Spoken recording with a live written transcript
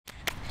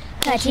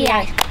country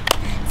ice.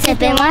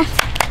 Sip it once,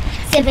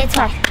 sip it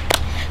twice.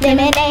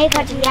 Lemonade,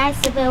 country ice,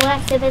 sip it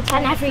once, sip it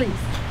twice, not freeze.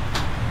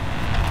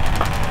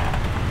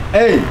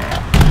 Hey,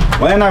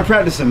 why ain't I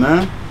practicing,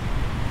 man?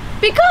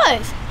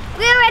 Because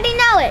we already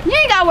know it. You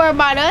ain't gotta worry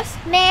about us,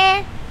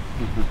 man.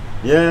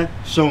 Yeah,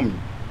 show me.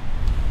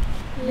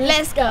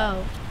 Let's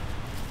go.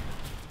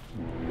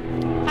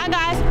 Hi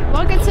guys,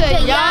 welcome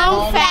to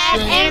Young,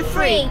 Fast, and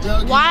Free,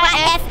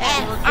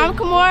 YFF. I'm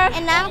Kamora.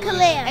 And I'm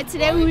Khalil. And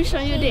today we'll be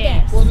showing you a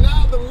dance. Well,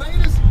 now the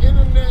latest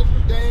internet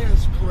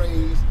dance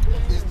craze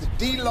is the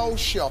Dlow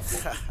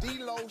Shuffle.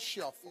 Dlow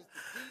Shuffle.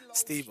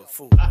 Steve a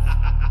fool.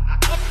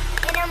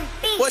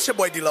 What's your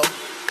boy Dlow?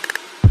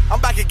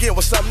 I'm back again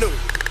with something new.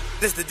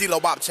 This is the Dlow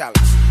Bop challenge.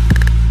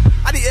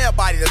 I need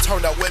everybody to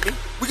turn up with me.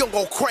 We gonna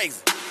go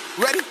crazy.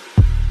 Ready?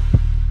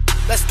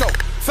 Let's go.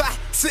 5,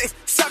 6,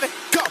 7,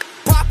 go.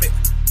 Pop it.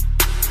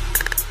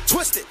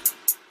 Twist it.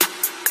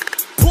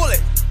 Pull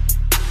it.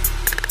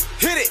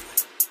 Hit it.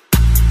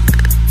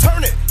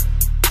 Turn it.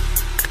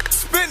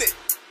 Spin it.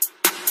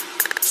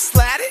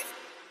 Slide it.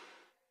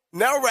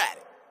 Now ride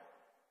it.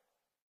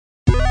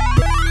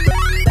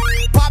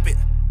 Pop it.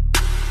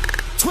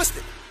 Twist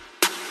it.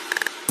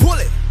 Pull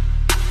it.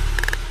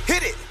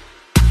 Hit it.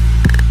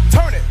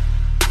 Turn it.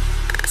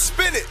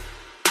 Spin it.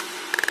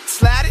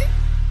 Slide it.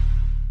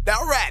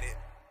 Now ride it.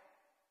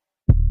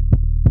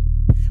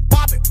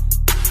 Pop it.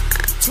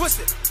 Twist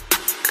it.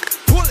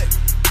 Pull it.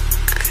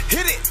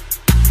 Hit it.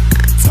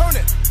 Turn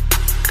it.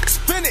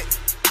 Spin it.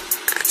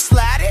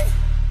 Slide it.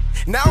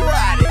 Now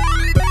ride it.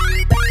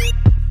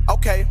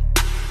 Okay.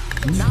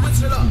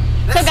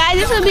 So guys,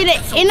 this will be the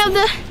end of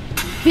the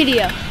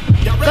video.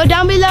 Go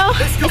down below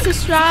and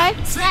subscribe.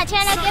 My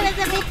channel, give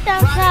us a big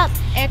thumbs up.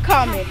 And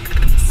comment.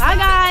 Bye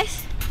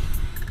guys.